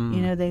paper.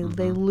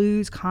 They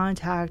lose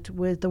contact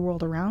with the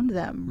world around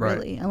them,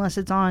 really, unless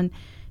it's on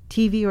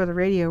TV or the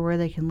radio where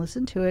they can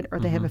listen to it, or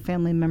they have a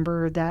family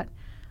member that,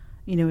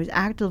 is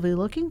actively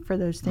looking for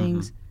those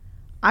things.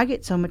 I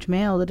get so much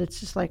mail that it's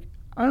just like,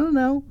 I don't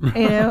know,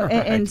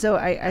 and so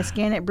I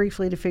scan it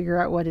briefly to figure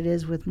out what it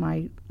is with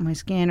my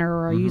scanner,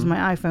 or I use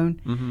my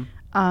iPhone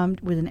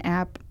with an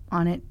app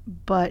on it,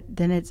 but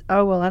then it's, I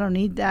don't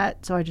need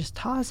that, so I just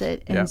toss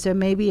it. And so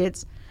maybe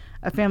it's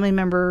a family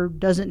member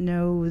doesn't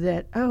know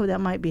that,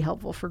 that might be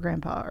helpful for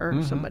grandpa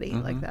or somebody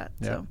like that.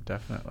 Yeah, so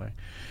definitely.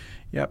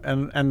 Yep,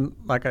 and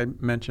like I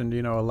mentioned,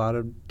 a lot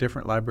of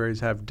different libraries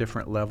have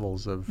different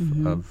levels of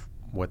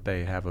what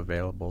they have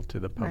available to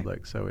the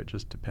public, so it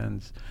just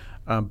depends.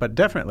 But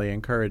definitely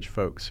encourage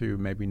folks who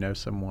maybe know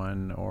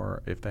someone,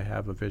 or if they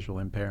have a visual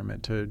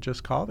impairment, to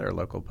just call their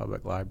local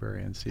public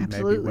library and see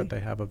maybe what they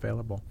have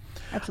available.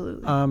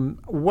 Absolutely.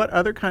 What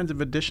other kinds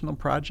of additional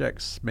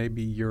projects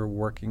maybe you're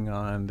working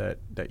on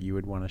that you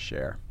would want to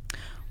share?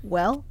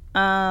 Well,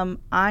 I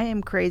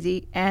am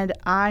crazy, and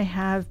I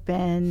have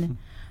been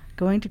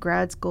going to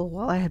grad school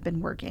while I have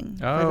been working.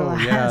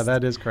 Yeah,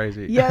 that is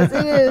crazy. Yes,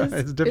 it is.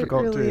 It's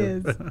difficult, it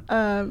really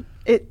too.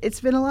 It's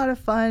been a lot of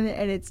fun,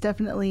 and it's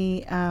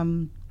definitely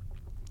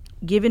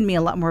given me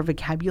a lot more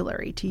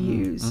vocabulary to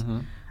use.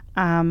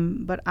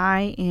 But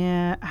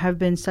I have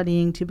been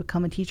studying to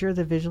become a teacher of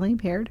the visually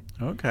impaired.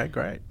 Okay,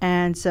 great.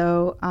 And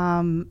so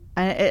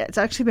it's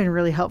actually been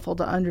really helpful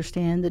to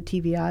understand the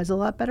TVIs a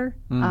lot better,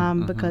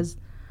 because,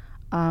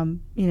 I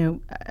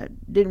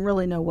didn't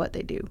really know what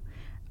they do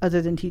other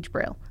than teach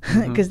Braille,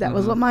 because that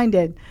was what mine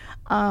did.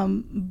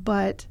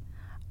 But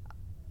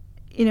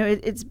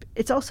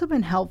it's also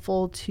been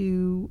helpful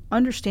to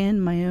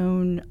understand my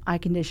own eye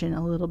condition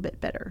a little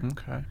bit better.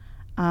 Okay.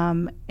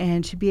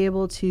 And to be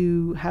able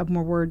to have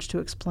more words to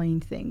explain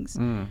things.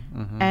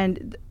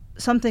 And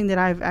something that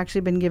I've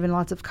actually been given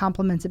lots of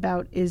compliments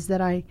about is that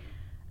I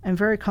am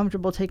very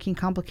comfortable taking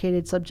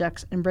complicated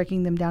subjects and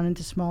breaking them down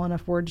into small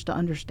enough words to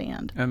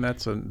understand. And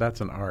that's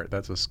an art.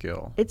 That's a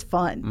skill. It's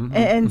fun.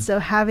 And so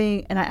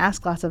I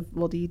ask lots of,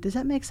 does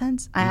that make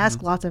sense? I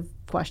ask lots of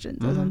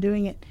questions as I'm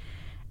doing it.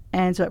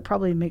 And so it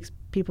probably makes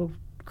people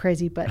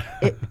crazy, but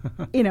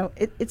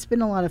it's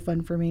been a lot of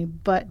fun for me.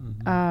 But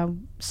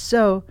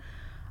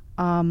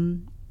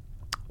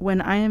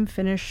when I am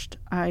finished,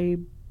 I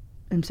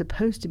am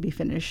supposed to be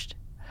finished,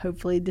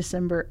 hopefully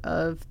December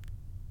of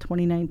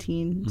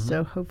 2019.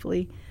 So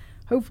hopefully,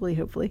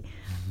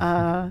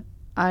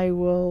 I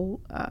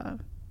will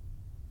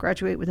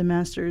graduate with a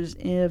master's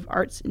of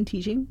arts in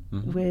teaching,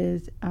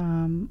 with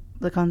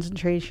the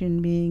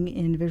concentration being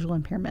in visual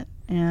impairment.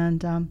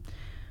 And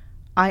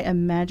I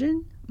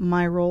imagine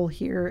my role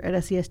here at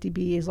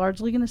SESDB is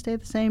largely going to stay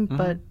the same,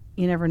 but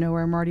you never know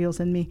where Marty will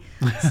send me.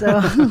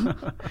 So,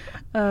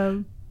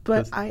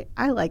 but I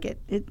like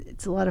it.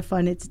 It's a lot of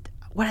fun. It's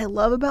what I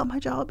love about my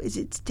job is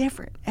it's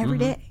different every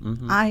day.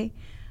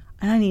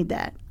 I need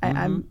that.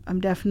 I'm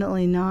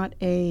definitely not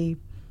a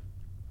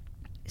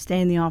stay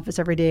in the office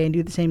every day and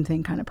do the same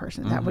thing kind of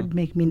person. That would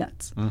make me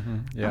nuts.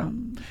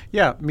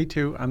 Yeah, me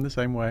too. I'm the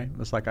same way.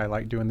 It's like I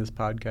like doing this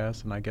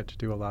podcast, and I get to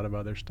do a lot of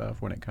other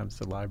stuff when it comes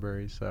to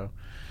libraries. So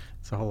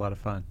it's a whole lot of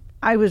fun.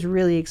 I was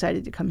really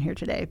excited to come here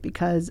today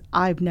because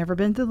I've never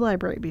been to the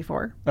library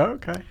before. Oh,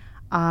 okay.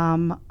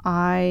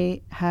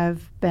 I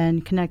have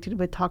been connected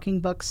with talking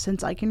books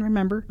since I can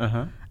remember.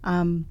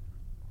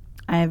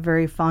 I have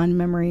very fond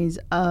memories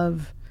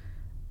of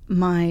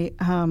my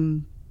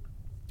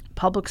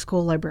public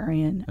school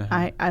librarian.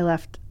 I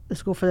left the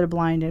school for the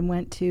blind and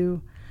went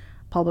to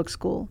public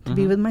school to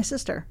be with my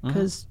sister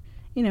because,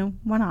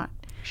 why not?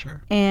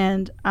 Sure.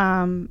 And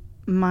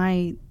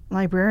my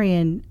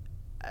librarian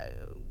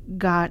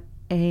got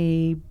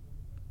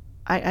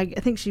I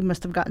think she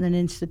must have gotten an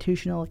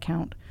institutional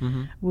account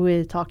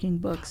with talking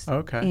books.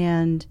 Okay.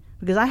 And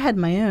because I had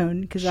my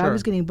own, because I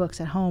was getting books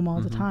at home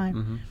all the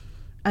time.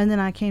 And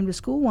then I came to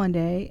school one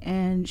day,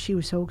 and she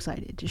was so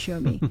excited to show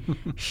me.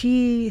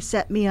 She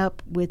set me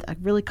up with a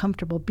really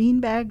comfortable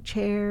beanbag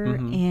chair,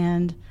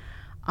 and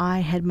I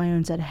had my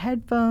own set of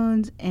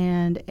headphones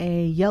and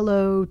a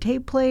yellow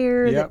tape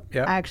player that I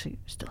actually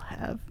still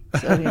have.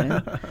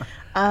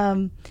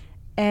 So,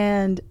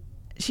 and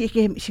she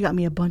got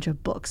me a bunch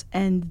of books,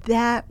 and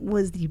that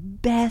was the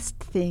best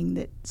thing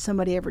that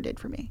somebody ever did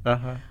for me.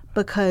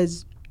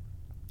 because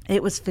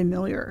it was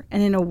familiar.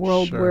 And in a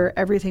world Sure. where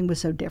everything was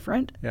so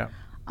different, Yeah.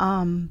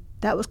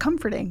 that was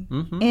comforting.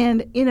 Mm-hmm.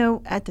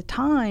 And, at the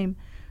time,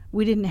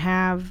 we didn't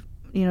have,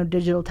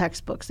 digital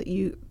textbooks that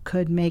you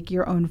could make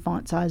your own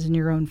font size and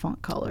your own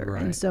font color.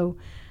 Right. And so,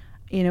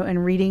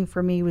 and reading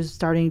for me was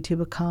starting to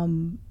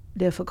become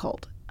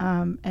difficult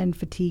and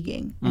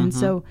fatiguing. Mm-hmm. And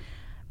so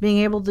being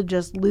able to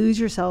just lose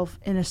yourself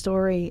in a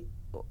story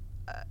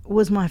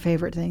was my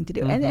favorite thing to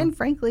do. Mm-hmm. And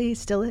frankly,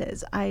 still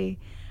is. I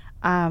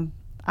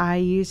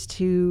used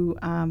to,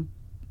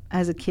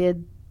 as a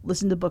kid,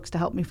 listen to books to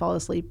help me fall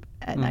asleep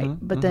at Mm-hmm. night.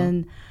 But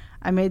then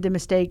I made the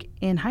mistake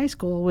in high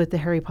school with the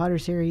Harry Potter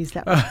series.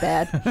 That was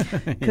bad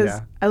because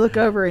Yeah. I look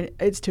over and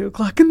it's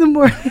 2:00 in the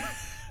morning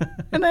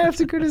and I have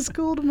to go to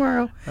school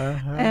tomorrow.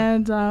 Uh-huh.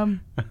 And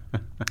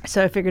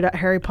so I figured out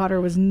Harry Potter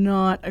was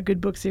not a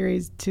good book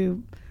series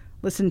to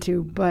listen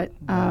to. But,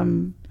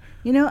 and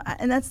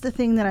that's the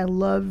thing that I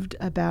loved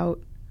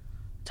about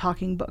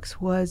talking books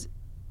was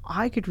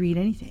I could read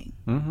anything,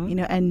 Mm-hmm.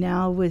 and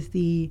now with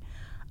the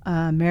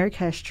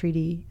Marrakesh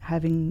Treaty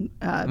having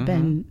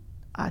been,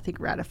 I think,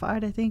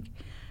 ratified,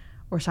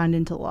 or signed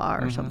into law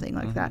or something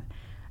like that,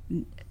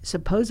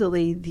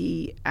 supposedly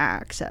the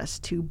access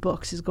to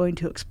books is going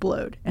to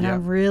explode. And Yeah.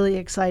 I'm really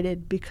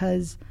excited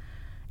because,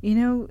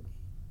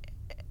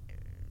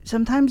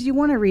 sometimes you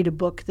want to read a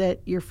book that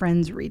your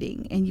friend's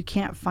reading and you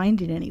can't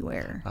find it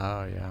anywhere.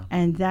 Oh, yeah.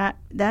 And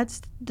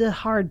that's the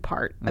hard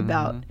part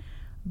about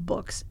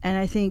books. And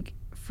I think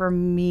for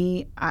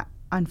me,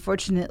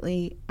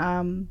 unfortunately,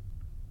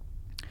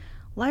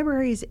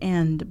 libraries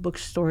and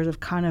bookstores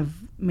have kind of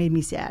made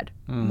me sad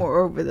more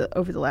over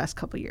the last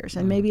couple of years.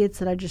 And maybe it's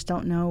that I just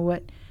don't know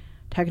what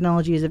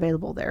technology is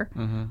available there.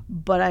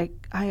 But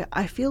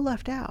I feel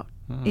left out.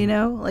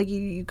 Like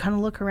you kind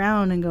of look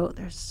around and go,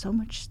 there's so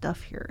much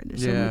stuff here.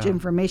 There's so much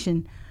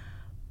information.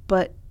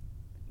 But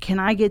can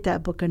I get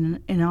that book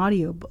in an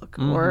audiobook?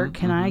 Or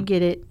can I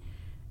get it,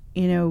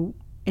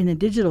 in a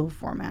digital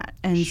format?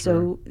 And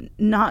so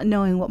not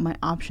knowing what my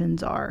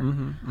options are,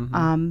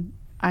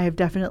 I have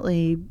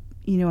definitely,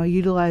 I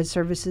utilize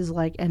services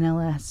like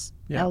NLS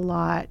a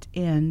lot,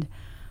 and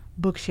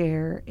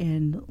Bookshare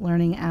and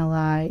Learning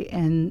Ally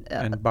and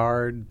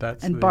Bard.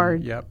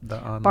 Bard. Yep, the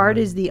online. Bard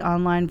is the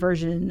online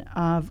version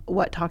of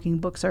what Talking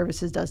Book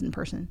Services does in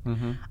person.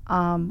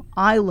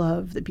 I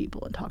love the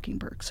people in Talking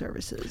Book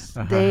Services.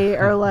 They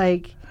are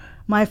like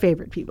my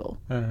favorite people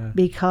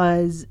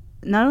because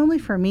not only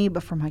for me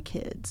but for my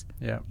kids.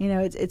 Yeah.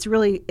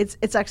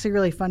 It's actually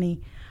really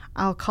funny.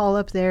 I'll call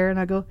up there and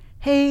I go,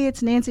 "Hey,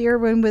 it's Nancy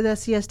Irwin with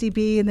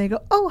SCSDB," and they go,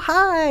 "Oh,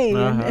 hi,"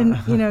 and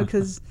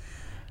because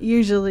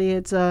usually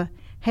it's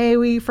 "Hey,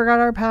 we forgot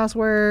our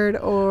password,"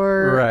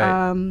 or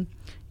Right.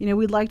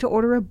 We'd like to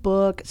order a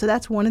book. So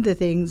that's one of the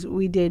things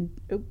we did.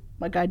 Oh,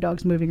 my guide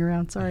dog's moving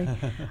around. Sorry.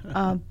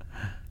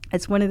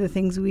 It's one of the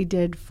things we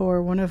did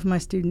for one of my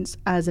students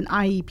as an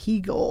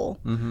IEP goal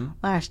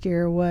last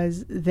year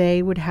was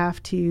they would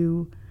have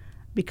to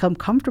become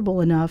comfortable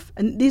enough,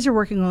 and these are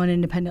working on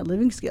independent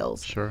living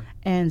skills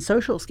and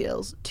social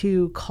skills,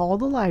 to call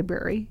the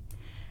library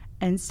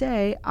and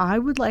say, I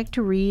would like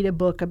to read a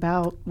book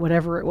about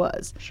whatever it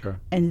was.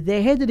 And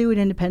they had to do it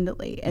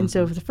independently. And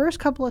so for the first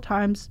couple of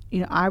times,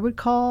 I would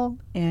call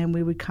and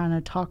we would kind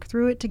of talk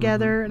through it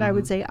together. And I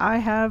would say, I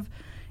have,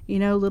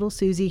 little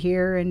Susie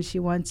here and she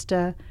wants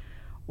to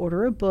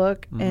order a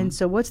book. And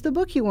so what's the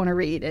book you want to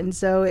read? And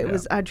so it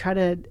was, I'd try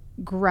to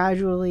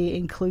gradually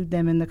include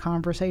them in the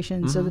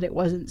conversation so that it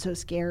wasn't so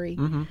scary.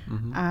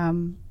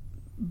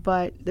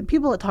 But the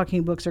people at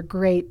Talking Books are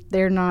great.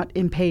 They're not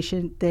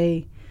impatient.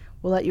 They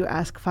will let you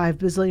ask 5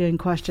 bazillion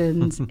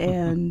questions,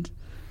 and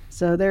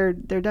so they're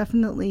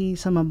definitely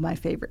some of my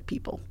favorite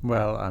people.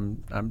 Well,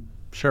 I'm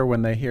sure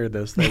when they hear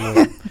this, they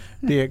will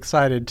be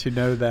excited to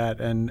know that,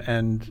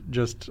 and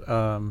just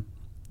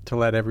to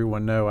let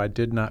everyone know, I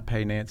did not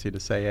pay Nancy to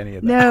say any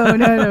of that. No,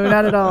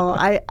 not at all.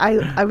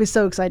 I was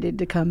so excited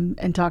to come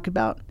and talk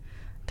about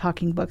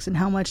Talking Books and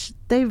how much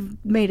they've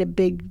made a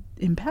big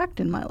impact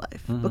in my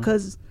life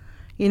because,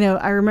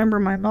 I remember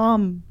my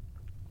mom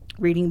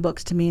reading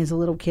books to me as a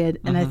little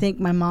kid, and I think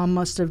my mom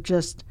must have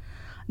just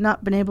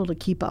not been able to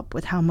keep up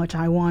with how much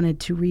I wanted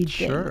to read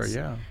things.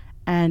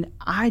 And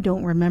I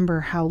don't remember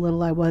how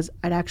little I was.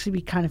 I'd actually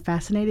be kind of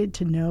fascinated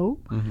to know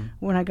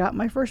when I got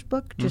my first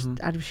book, just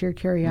out of sheer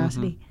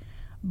curiosity.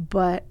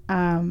 But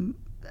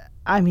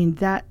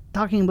that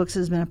Talking Books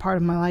has been a part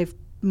of my life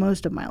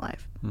most of my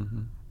life.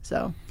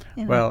 So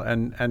well,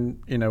 and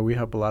we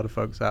help a lot of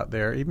folks out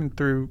there, even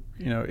through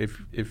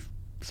if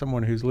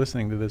someone who's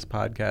listening to this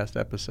podcast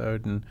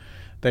episode and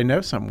they know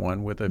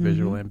someone with a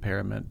visual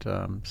impairment,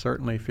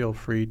 certainly feel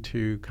free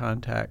to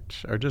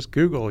contact or just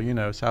Google,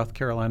 South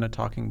Carolina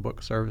Talking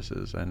Book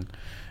Services and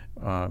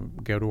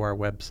go to our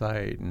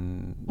website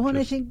and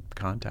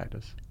contact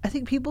us. I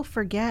think people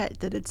forget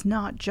that it's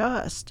not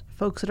just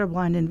folks that are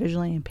blind and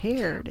visually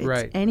impaired. It's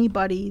Right.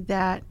 anybody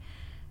that,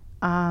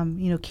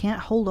 can't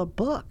hold a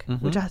book,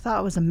 which I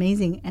thought was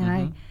amazing.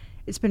 And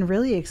it's been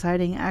really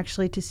exciting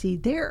actually to see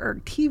there are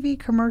TV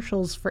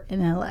commercials for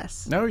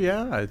NLS. Oh,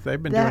 yeah.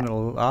 They've been doing a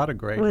lot of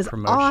great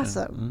promotion.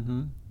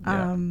 Awesome. Mm-hmm.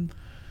 Yeah.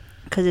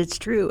 Because it's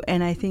true.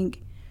 And I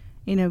think,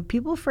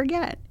 people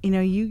forget,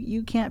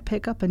 you can't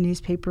pick up a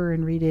newspaper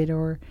and read it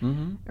or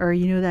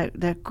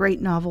that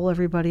great novel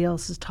everybody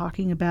else is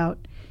talking about.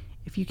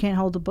 If you can't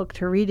hold a book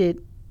to read it,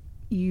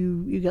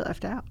 you get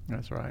left out.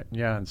 That's right.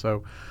 Yeah. And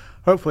so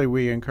hopefully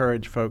we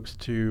encourage folks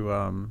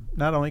to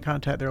not only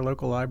contact their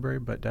local library,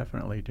 but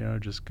definitely,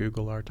 just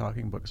Google our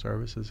Talking Book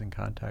Services and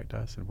contact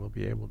us, and we'll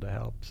be able to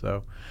help.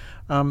 So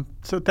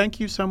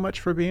thank you so much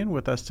for being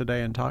with us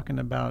today and talking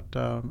about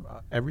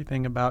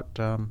everything about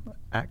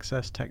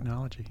access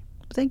technology.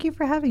 Thank you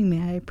for having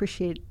me. I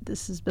appreciate it.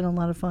 This has been a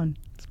lot of fun.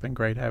 It's been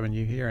great having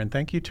you here. And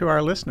thank you to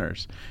our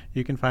listeners.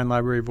 You can find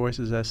Library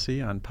Voices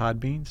SC on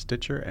Podbean,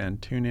 Stitcher, and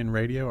TuneIn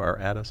Radio, or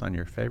add us on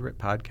your favorite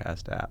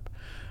podcast app.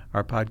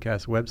 Our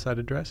podcast website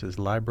address is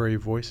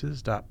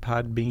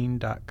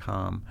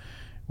libraryvoices.podbean.com.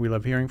 We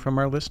love hearing from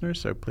our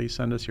listeners, so please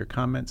send us your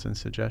comments and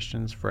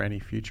suggestions for any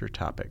future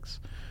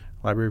topics.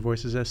 Library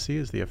Voices SC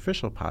is the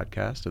official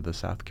podcast of the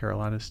South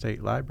Carolina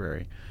State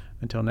Library.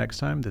 Until next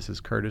time, this is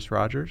Curtis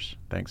Rogers.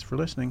 Thanks for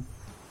listening.